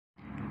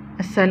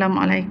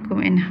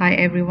Assalamualaikum and hi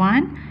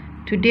everyone.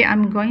 Today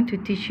I'm going to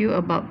teach you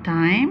about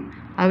time.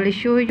 I will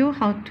show you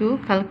how to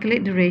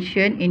calculate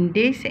duration in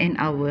days and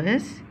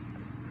hours,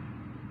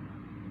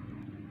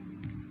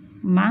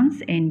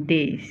 months and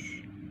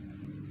days.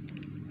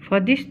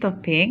 For this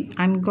topic,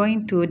 I'm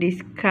going to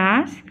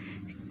discuss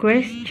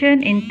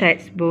question in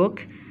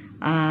textbook.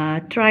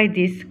 Try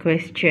this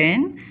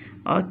question.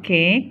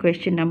 Okay,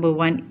 question number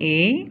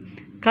 1A.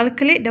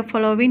 Calculate the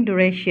following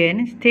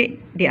duration. State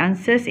the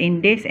answers in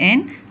days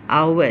and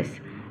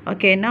hours.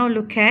 Okay, now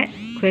look at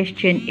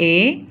question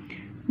A.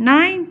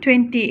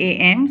 9:20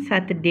 a.m.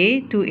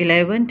 Saturday to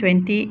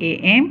 11:20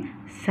 a.m.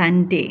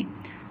 Sunday.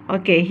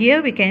 Okay,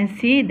 here we can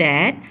see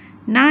that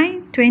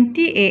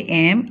 9:20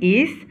 a.m.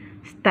 is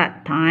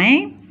start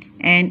time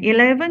and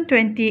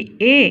 11:20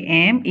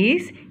 a.m.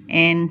 is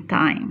end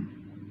time.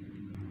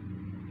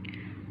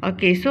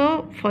 Okay,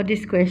 so for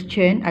this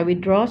question, I will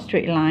draw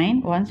straight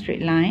line, one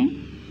straight line.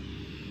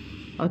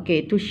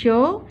 Okay, to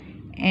show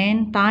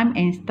end time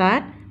and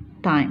start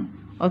time.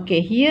 Okay,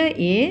 here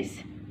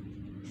is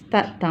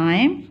start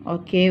time.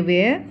 Okay,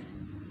 with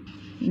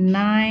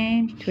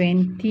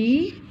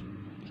 9:20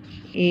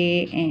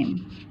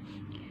 a.m.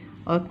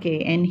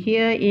 Okay, and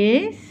here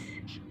is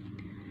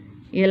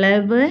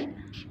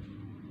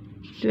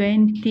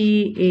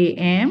 11:20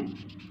 a.m.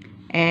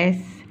 as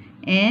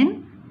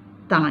end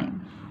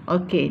time.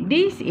 Okay,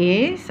 this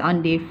is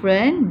on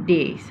different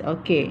days.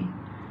 Okay,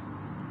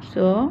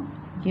 so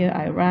here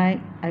I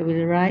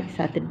will write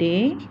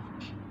Saturday,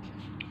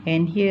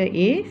 and here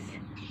is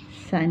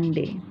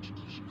Sunday.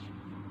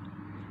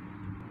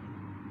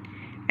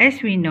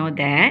 As we know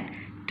that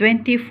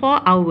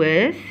 24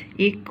 hours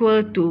equal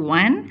to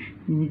 1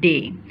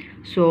 day.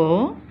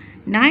 So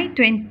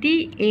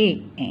 9:20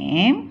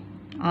 a.m.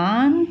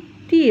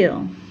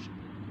 until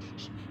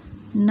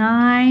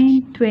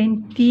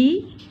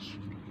 9:20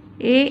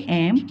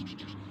 a.m.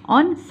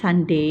 on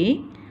Sunday,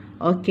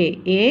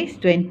 okay,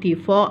 is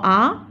 24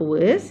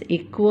 hours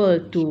equal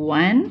to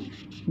 1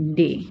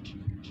 day.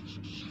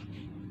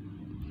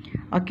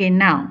 Okay,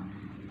 now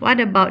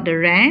what about the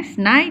rest?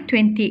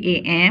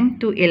 9:20 a.m.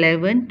 to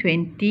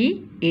 11:20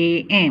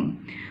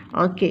 a.m.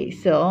 Okay,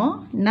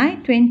 so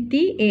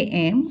 9:20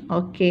 a.m.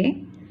 okay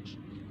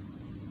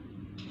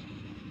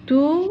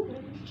to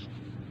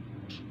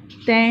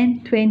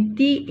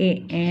 10:20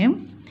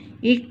 a.m.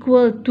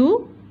 equal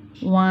to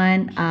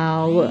 1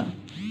 hour,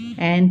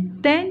 and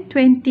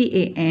 10:20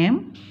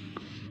 a.m.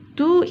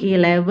 to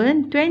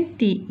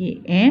 11:20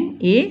 a.m.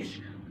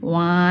 is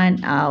 1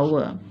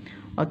 hour.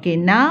 Okay,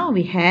 now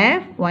we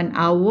have 1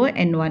 hour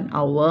and 1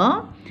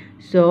 hour.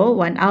 So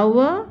 1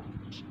 hour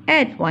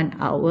add 1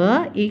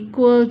 hour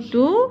equal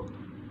to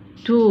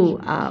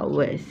 2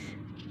 hours.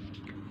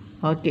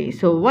 Okay,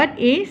 so what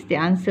is the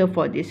answer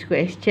for this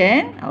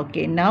question?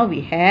 Okay, now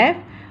we have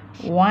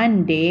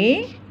 1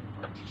 day,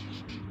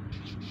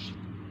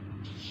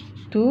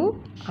 2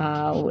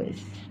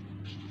 hours.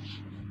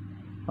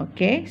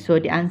 Okay, so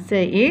the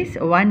answer is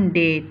 1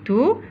 day,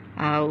 2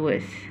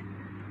 hours.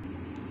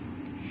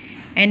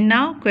 And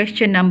now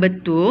question number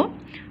 2.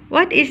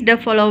 What is the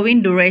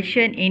following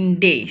duration in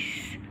days?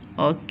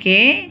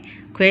 Okay,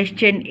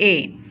 question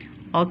A.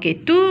 Okay,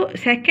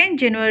 2nd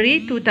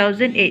January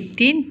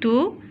 2018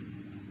 to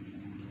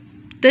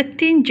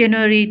 13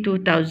 January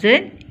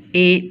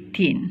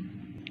 2018.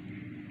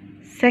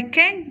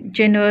 2nd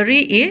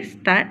January is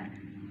start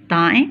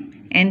time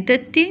and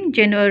 13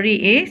 January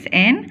is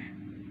end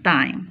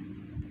time.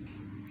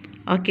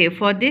 Okay,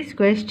 for this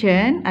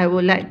question, I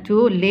would like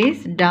to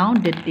list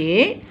down the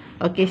date.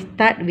 Okay,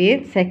 start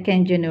with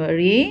 2nd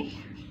January.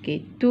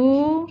 Okay,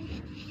 2,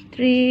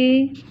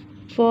 3,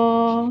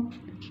 4,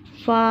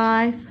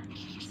 5,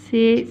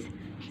 6,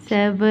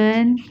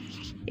 7,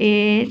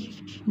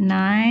 8,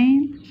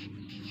 9,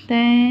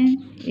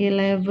 10,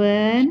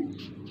 11,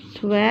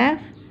 12,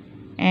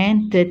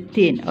 and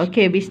 13.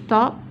 Okay, we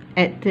stop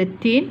at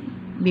 13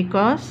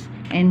 because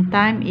end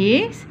time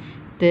is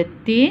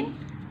 13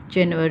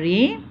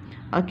 January.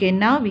 Okay,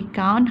 now we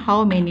count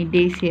how many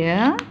days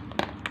here.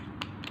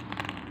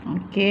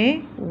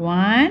 Okay,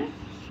 1,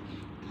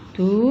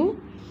 2,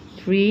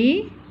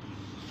 3,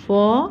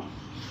 4,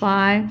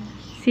 5,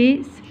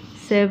 6,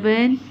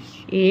 7,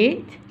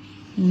 8,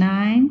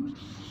 9,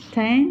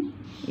 10,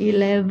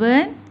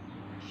 11,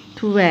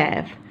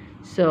 12.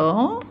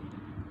 So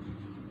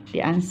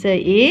the answer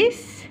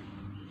is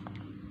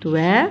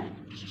 12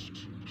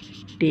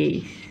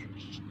 days.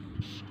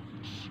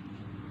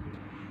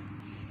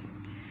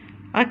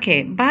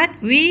 Okay, but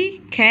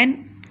we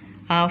can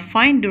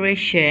find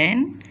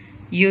duration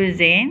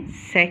using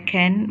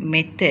second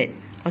method.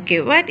 Okay,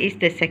 what is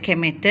the second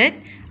method?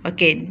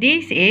 Okay,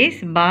 this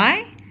is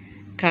by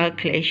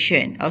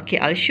calculation. Okay,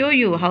 I'll show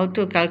you how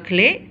to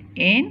calculate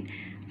in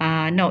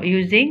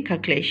using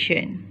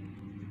calculation.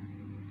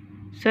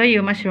 So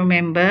you must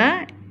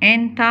remember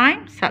end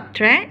time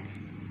subtract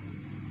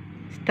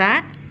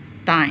start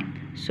time.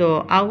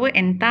 So our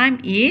end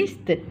time is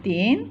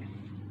 13.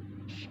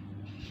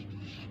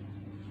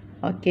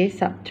 Okay,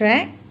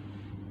 subtract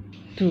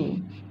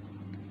 2.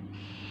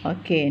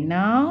 Okay,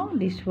 now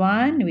this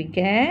one we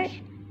get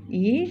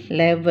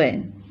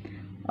 11.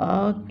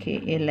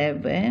 Okay,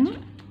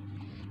 11.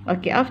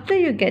 Okay, after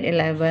you get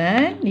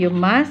 11, you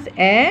must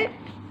add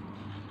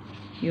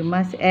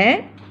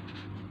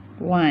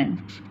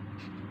 1.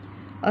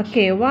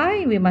 Okay,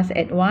 why we must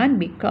add 1?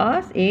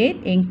 Because it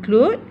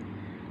include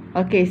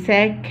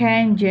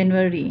 2nd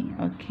January.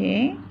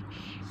 Okay,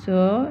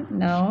 so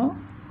now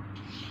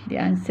the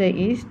answer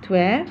is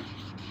 12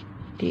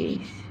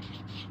 days.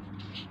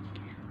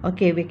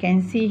 Okay, we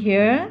can see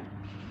here.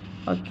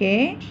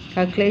 Okay,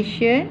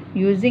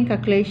 using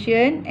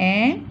calculation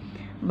and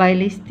by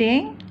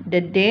listing the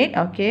date,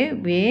 okay,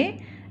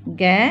 we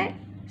get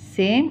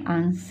same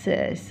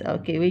answers,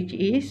 okay, which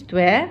is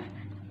 12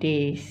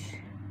 days.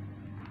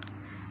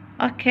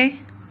 Okay,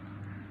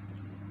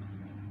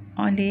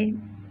 only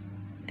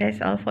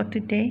that's all for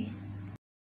today.